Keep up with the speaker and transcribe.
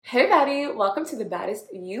Hey baddie, welcome to the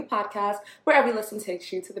Baddest You podcast, where every listen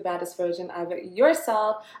takes you to the baddest version of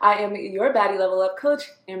yourself. I am your baddie level up coach,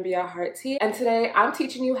 Ambria Harty, and today I'm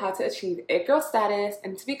teaching you how to achieve it girl status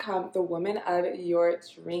and to become the woman of your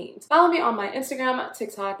dreams. Follow me on my Instagram,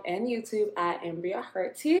 TikTok, and YouTube at Ambria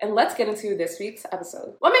Harty, and let's get into this week's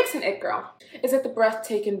episode. What makes an it girl? Is it the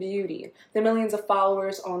breathtaking beauty, the millions of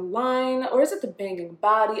followers online, or is it the banging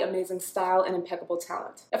body, amazing style, and impeccable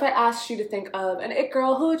talent? If I asked you to think of an it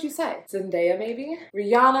girl, who would you say? Zendaya maybe?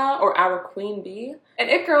 Rihanna or our queen bee? An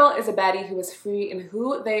it girl is a baddie who is free in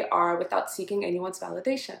who they are without seeking anyone's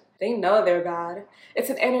validation. They know they're bad. It's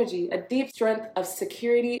an energy, a deep strength of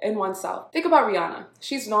security in oneself. Think about Rihanna.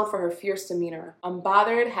 She's known for her fierce demeanor,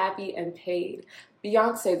 unbothered, happy, and paid.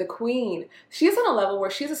 Beyonce, the queen. She's on a level where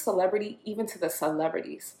she's a celebrity even to the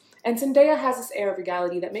celebrities. And Zendaya has this air of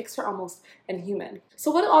regality that makes her almost inhuman. So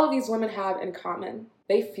what do all of these women have in common?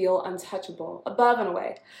 They feel untouchable, above and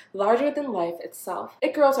away, larger than life itself.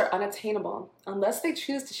 It girls are unattainable unless they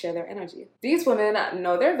choose to share their energy. These women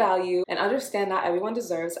know their value and understand not everyone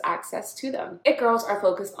deserves access to them. It girls are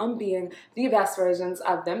focused on being the best versions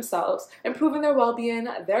of themselves, improving their well-being,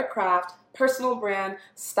 their craft, personal brand,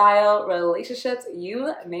 style, relationships,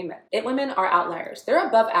 you name it. It women are outliers. They're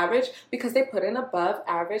above average because they put in above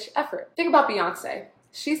average effort. Think about Beyonce.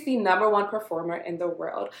 She's the #1 performer in the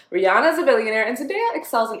world. Rihanna's a billionaire, and Zendaya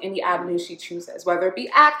excels in any avenue she chooses, whether it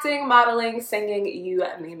be acting, modeling, singing, you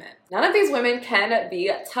name it. None of these women can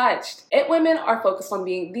be touched. It women are focused on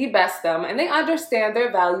being the best them, and they understand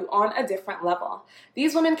their value on a different level.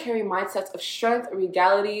 These women carry mindsets of strength,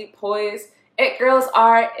 regality, poise. It girls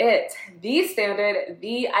are it, the standard,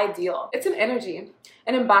 the ideal. It's an energy,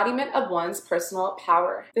 an embodiment of one's personal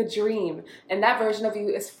power, the dream, and that version of you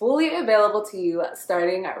is fully available to you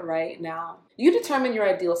starting right now. You determine your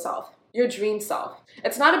ideal self, your dream self.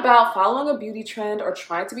 It's not about following a beauty trend or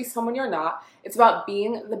trying to be someone you're not. It's about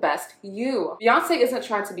being the best you. Beyonce isn't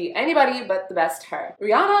trying to be anybody but the best her.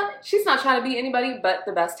 Rihanna, she's not trying to be anybody but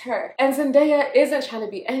the best her. And Zendaya isn't trying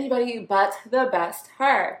to be anybody but the best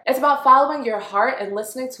her. It's about following your heart and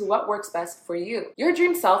listening to what works best for you. Your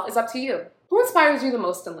dream self is up to you. Who inspires you the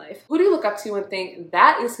most in life? Who do you look up to and think,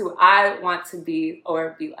 that is who I want to be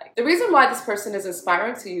or be like? The reason why this person is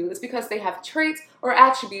inspiring to you is because they have traits or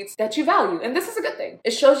attributes that you value, and this is a good thing.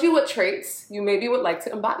 It shows you what traits you maybe would like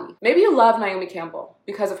to embody. Maybe you love Naomi Campbell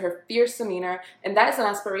because of her fierce demeanor, and that is an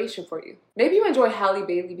aspiration for you. Maybe you enjoy Halle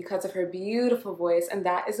Bailey because of her beautiful voice, and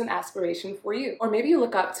that is an aspiration for you. Or maybe you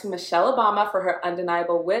look up to Michelle Obama for her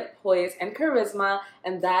undeniable wit, poise, and charisma,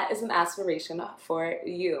 and that is an aspiration for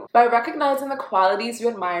you. By recognizing the qualities you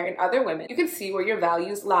admire in other women, you can see where your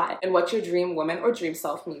values lie and what your dream woman or dream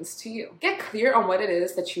self means to you. Get clear on what it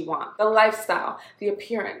is that you want, the lifestyle, the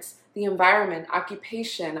appearance, the environment,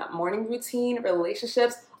 occupation, morning routine,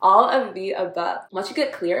 relationships, all of the above. Once you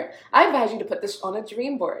get clear, I advise you to put this on a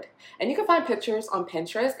dream board. And you can find pictures on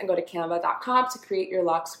Pinterest and go to canva.com to create your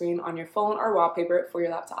lock screen on your phone or wallpaper for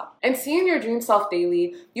your laptop. And seeing your dream self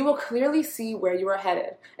daily, you will clearly see where you are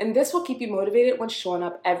headed. And this will keep you motivated when showing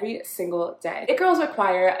up every single day. It girls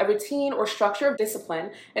require a routine or structure of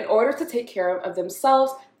discipline in order to take care of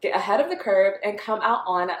themselves, get ahead of the curve, and come out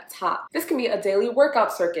on top. This can be a daily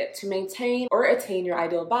workout circuit to maintain or attain your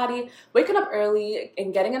ideal body, waking up early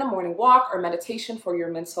and getting in a morning walk or meditation for your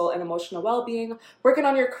mental and emotional well-being, working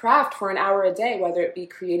on your craft for an hour a day, whether it be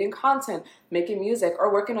creating content, making music,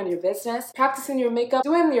 or working on your business, practicing your makeup,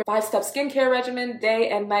 doing your 5-step skincare regimen day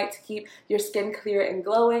and night to keep your skin clear and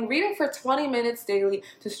glowing, reading for 20 minutes daily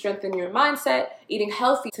to strengthen your mindset, eating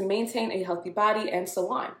healthy to maintain a healthy body, and so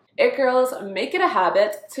on. It girls make it a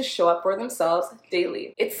habit to show up for themselves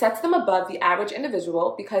daily. It sets them above the average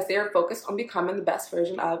individual because they are focused on becoming the best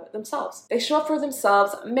version of themselves. They show up for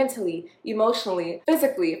themselves mentally, emotionally,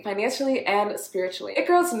 physically, financially, and spiritually. It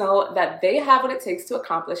girls know that they have what it takes to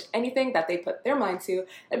accomplish anything that they put their mind to,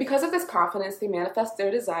 and because of this confidence, they manifest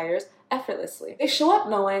their desires effortlessly. They show up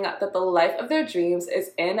knowing that the life of their dreams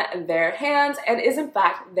is in their hands and is in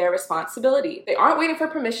fact their responsibility. They aren't waiting for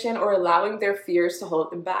permission or allowing their fears to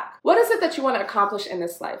hold them back. What is it that you want to accomplish in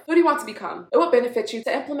this life? Who do you want to become? It will benefit you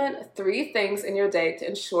to implement 3 things in your day to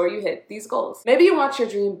ensure you hit these goals. Maybe you want your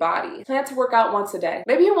dream body. Plan to work out once a day.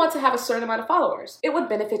 Maybe you want to have a certain amount of followers. It would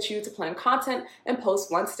benefit you to plan content and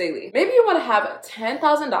post once daily. Maybe you want to have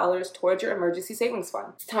 $10,000 towards your emergency savings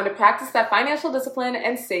fund. It's time to practice that financial discipline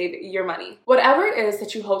and save your money. Whatever it is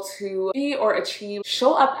that you hope to be or achieve,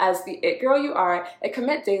 show up as the it girl you are and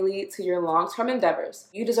commit daily to your long-term endeavors.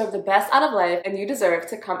 You deserve the best out of life, and you deserve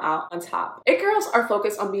to come out on top. It girls are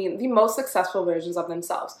focused on being the most successful versions of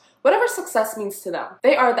themselves, whatever success means to them.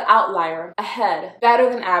 They are the outlier, ahead, better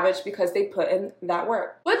than average because they put in that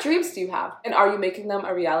work. What dreams do you have? And are you making them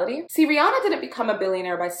a reality? See, Rihanna didn't become a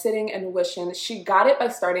billionaire by sitting and wishing. She got it by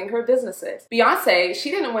starting her businesses. Beyonce,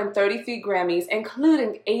 she didn't win 33 Grammys,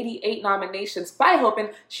 including 88 nominations, by hoping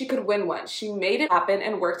she could win one. She made it happen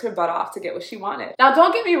and worked her butt off to get what she wanted. Now,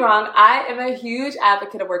 don't get me wrong, I am a huge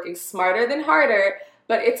advocate of working smarter than harder,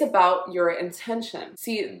 but it's about your intention.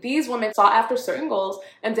 See, these women sought after certain goals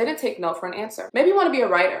and didn't take no for an answer. Maybe you want to be a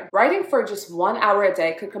writer. Writing for just 1 hour a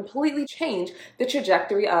day could completely change the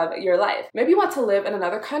trajectory of your life. Maybe you want to live in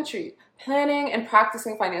another country. Planning and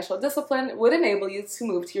practicing financial discipline would enable you to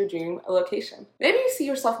move to your dream location. Maybe you see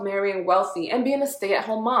yourself marrying wealthy and being a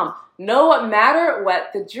stay-at-home mom. No matter what,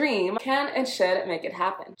 the dream can and should make it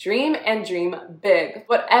happen. Dream and dream big.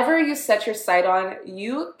 Whatever you set your sight on,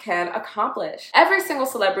 you can accomplish. Every single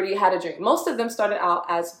celebrity had a dream. Most of them started out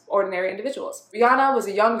as ordinary individuals. Rihanna was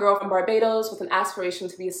a young girl from Barbados with an aspiration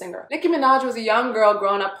to be a singer. Nicki Minaj was a young girl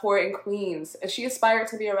growing up poor in Queens, and she aspired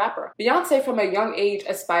to be a rapper. Beyonce from a young age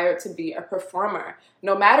aspired to be a performer.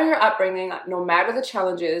 No matter your upbringing, no matter the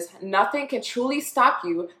challenges, nothing can truly stop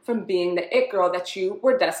you from being the it girl that you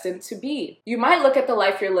were destined to be. You might look at the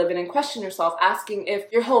life you're living and question yourself, asking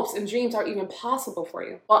if your hopes and dreams are even possible for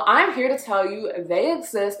you. Well, I'm here to tell you they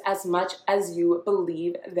exist as much as you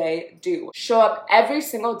believe they do. Show up every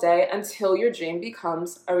single day until your dream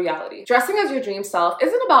becomes a reality. Dressing as your dream self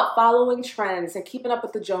isn't about following trends and keeping up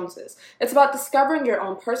with the Joneses. It's about discovering your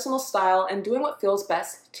own personal style and doing what feels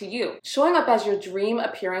best to you. Showing up as your dream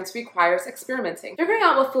appearance requires experimenting, figuring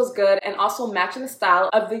out what feels good, and also matching the style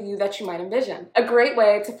of the you that you might envision. A great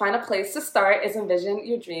way to find a place to start is envision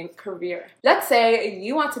your dream career. Let's say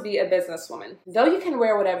you want to be a businesswoman. Though you can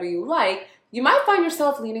wear whatever you like, you might find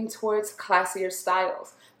yourself leaning towards classier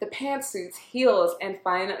styles. The pantsuits, heels, and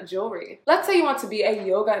fine jewelry. Let's say you want to be a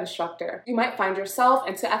yoga instructor. You might find yourself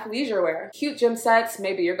into athleisure wear. Cute gym sets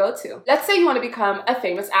may be your go-to. Let's say you want to become a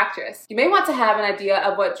famous actress. You may want to have an idea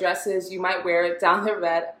of what dresses you might wear down the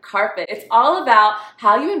red carpet. It's all about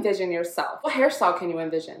how you envision yourself. What hairstyle can you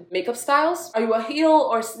envision? Makeup styles? Are you a heel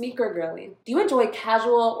or sneaker girly? Do you enjoy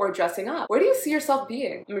casual or dressing up? Where do you see yourself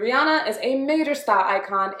being? Rihanna is a major style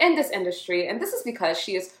icon in this industry, and this is because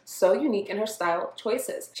she is so unique in her style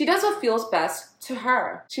choices. She does what feels best to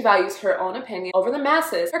her. She values her own opinion over the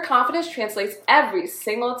masses. Her confidence translates every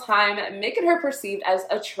single time, making her perceived as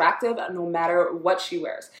attractive no matter what she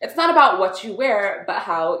wears. It's not about what you wear, but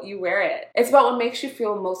how you wear it. It's about what makes you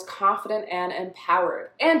feel most confident and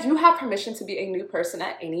empowered. And you have permission to be a new person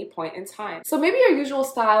at any point in time. So maybe your usual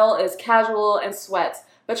style is casual and sweats,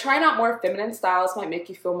 but trying out more feminine styles might make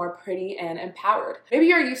you feel more pretty and empowered. Maybe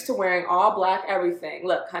you're used to wearing all black everything.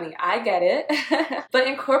 Look, honey, I get it. But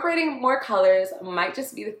incorporating more colors might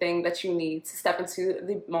just be the thing that you need to step into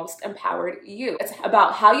the most empowered you. It's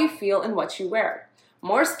about how you feel and what you wear.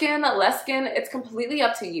 More skin, less skin, it's completely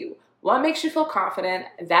up to you. What makes you feel confident?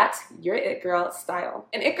 That's your it girl style.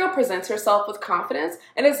 An it girl presents herself with confidence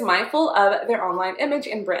and is mindful of their online image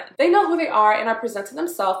and brand. They know who they are and are presenting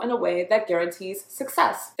themselves in a way that guarantees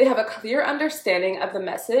success. They have a clear understanding of the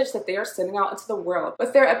message that they are sending out into the world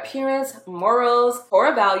with their appearance, morals,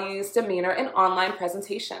 core values, demeanor, and online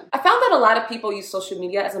presentation. I found that a lot of people use social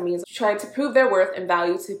media as a means of trying to prove their worth and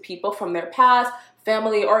value to people from their past,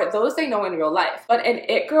 family, or those they know in real life. But an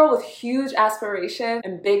it girl with huge aspiration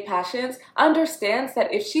and big passions understands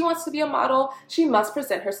that if she wants to be a model, she must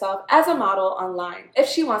present herself as a model online. If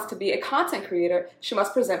she wants to be a content creator, she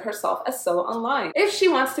must present herself as so online. If she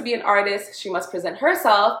wants to be an artist, she must present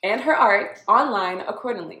herself and her art online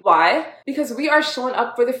accordingly. Why? Because we are showing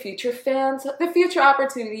up for the future fans, the future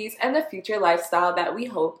opportunities, and the future lifestyle that we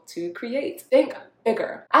hope to create. Think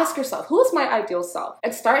bigger. Ask yourself, who is my ideal self?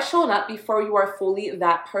 And start showing up before you are fully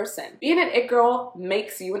that person. Being an it girl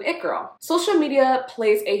makes you an it girl. Social media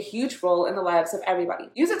plays a huge role in the lives of everybody.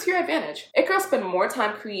 Use it to your advantage. It girls spend more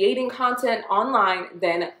time creating content online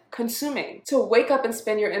than consuming. To wake up and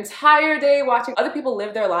spend your entire day watching other people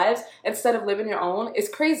live their lives instead of living your own is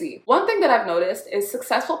crazy. One thing that I've noticed is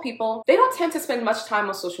successful people, they don't tend to spend much time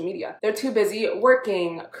on social media. They're too busy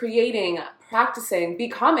working, creating, practicing,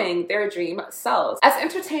 becoming their dream selves. As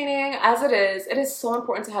entertaining as it is so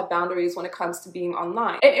important to have boundaries when it comes to being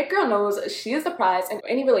online. And it girl knows she is the prize in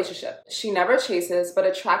any relationship. She never chases, but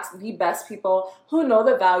attracts the best people who know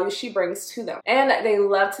the value she brings to them. And they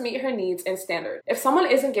love to meet her needs and standards. If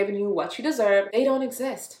someone isn't giving you what you deserve, they don't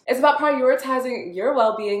exist. It's about prioritizing your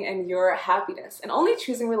well-being and your happiness and only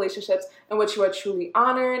choosing relationships in which you are truly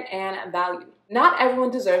honored and valued. Not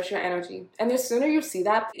everyone deserves your energy, and the sooner you see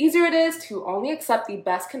that, the easier it is to only accept the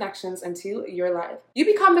best connections into your life. You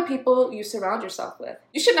become the people you surround yourself with.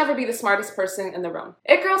 You should never be the smartest person in the room.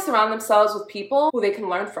 It girls surround themselves with people who they can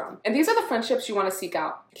learn from, and these are the friendships you want to seek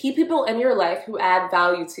out. Keep people in your life who add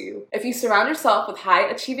value to you. If you surround yourself with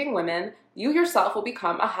high-achieving women, you yourself will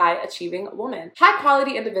become a high-achieving woman.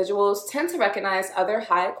 High-quality individuals tend to recognize other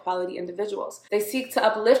high-quality individuals. They seek to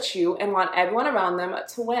uplift you and want everyone around them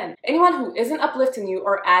to win. Anyone who isn't uplifting you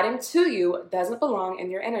or adding to you doesn't belong in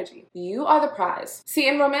your energy. You are the prize. See,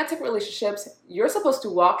 in romantic relationships, you're supposed to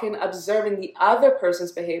walk in observing the other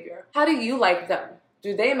person's behavior. How do you like them?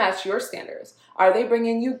 Do they match your standards? Are they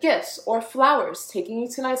bringing you gifts or flowers, taking you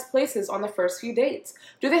to nice places on the first few dates?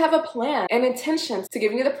 Do they have a plan and intentions to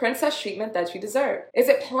giving you the princess treatment that you deserve? Is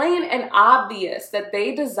it plain and obvious that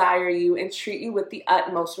they desire you and treat you with the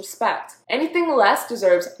utmost respect? Anything less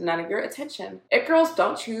deserves none of your attention. It girls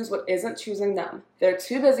don't choose what isn't choosing them. They're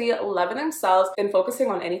too busy loving themselves and focusing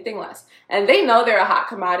on anything less. And they know they're a hot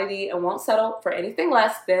commodity and won't settle for anything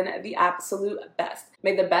less than the absolute best.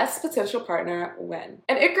 May the best potential partner win.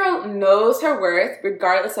 An it girl knows her worth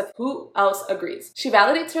regardless of who else agrees. She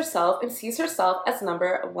validates herself and sees herself as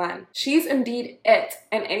number one. She's indeed it,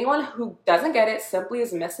 and anyone who doesn't get it simply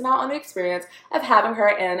is missing out on the experience of having her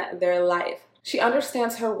in their life. She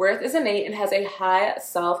understands her worth is innate and has a high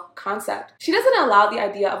self-concept. She doesn't allow the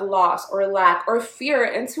idea of loss or lack or fear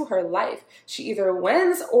into her life. She either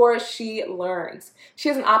wins or she learns. She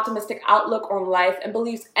has an optimistic outlook on life and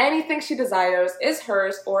believes anything she desires is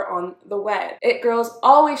hers or on the way. It girls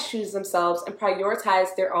always choose themselves and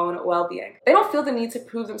prioritize their own well-being. They don't feel the need to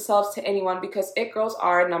prove themselves to anyone because it girls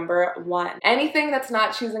are number one. Anything that's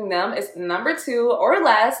not choosing them is number two or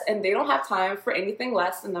less, and they don't have time for anything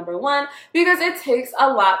less than number one because it takes a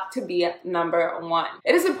lot to be number one.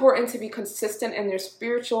 It is important to be consistent in your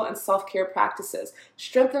spiritual and self-care practices,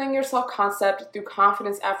 strengthening your self-concept through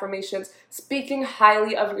confidence affirmations, speaking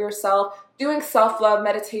highly of yourself, doing self-love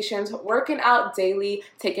meditations, working out daily,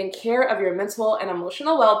 taking care of your mental and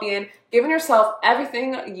emotional well-being, giving yourself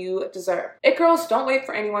everything you deserve. It girls don't wait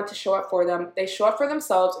for anyone to show up for them. They show up for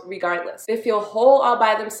themselves regardless. They feel whole all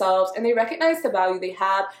by themselves, and they recognize the value they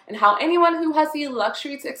have and how anyone who has the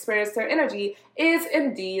luxury to experience their energy is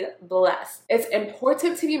indeed blessed. It's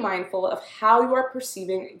important to be mindful of how you are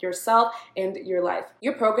perceiving yourself and your life.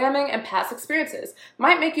 Your programming and past experiences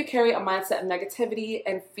might make you carry a mindset of negativity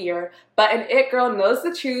and fear, but an it girl knows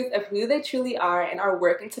the truth of who they truly are and are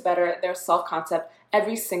working to better their self-concept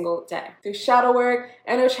every single day. Through shadow work,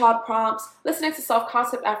 inner child prompts, listening to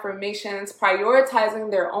self-concept affirmations,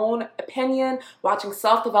 prioritizing their own opinion, watching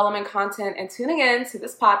self-development content, and tuning in to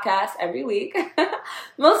this podcast every week.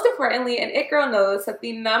 Most importantly, an it girl knows that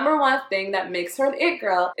the number one thing that makes her an it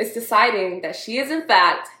girl is deciding that she is in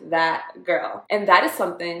fact that girl. And that is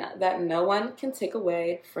something that no one can take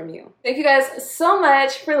away from you. Thank you guys so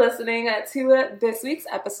much for listening to this week's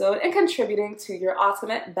episode and contributing to your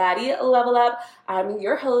ultimate baddie level up. I'm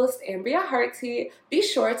your host, Ambria Hearty. Be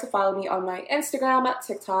sure to follow me on my Instagram,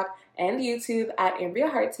 TikTok, and YouTube at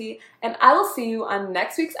Ambria Hearty, and I will see you on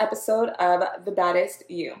next week's episode of The Baddest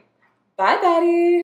You. Bye, baddie!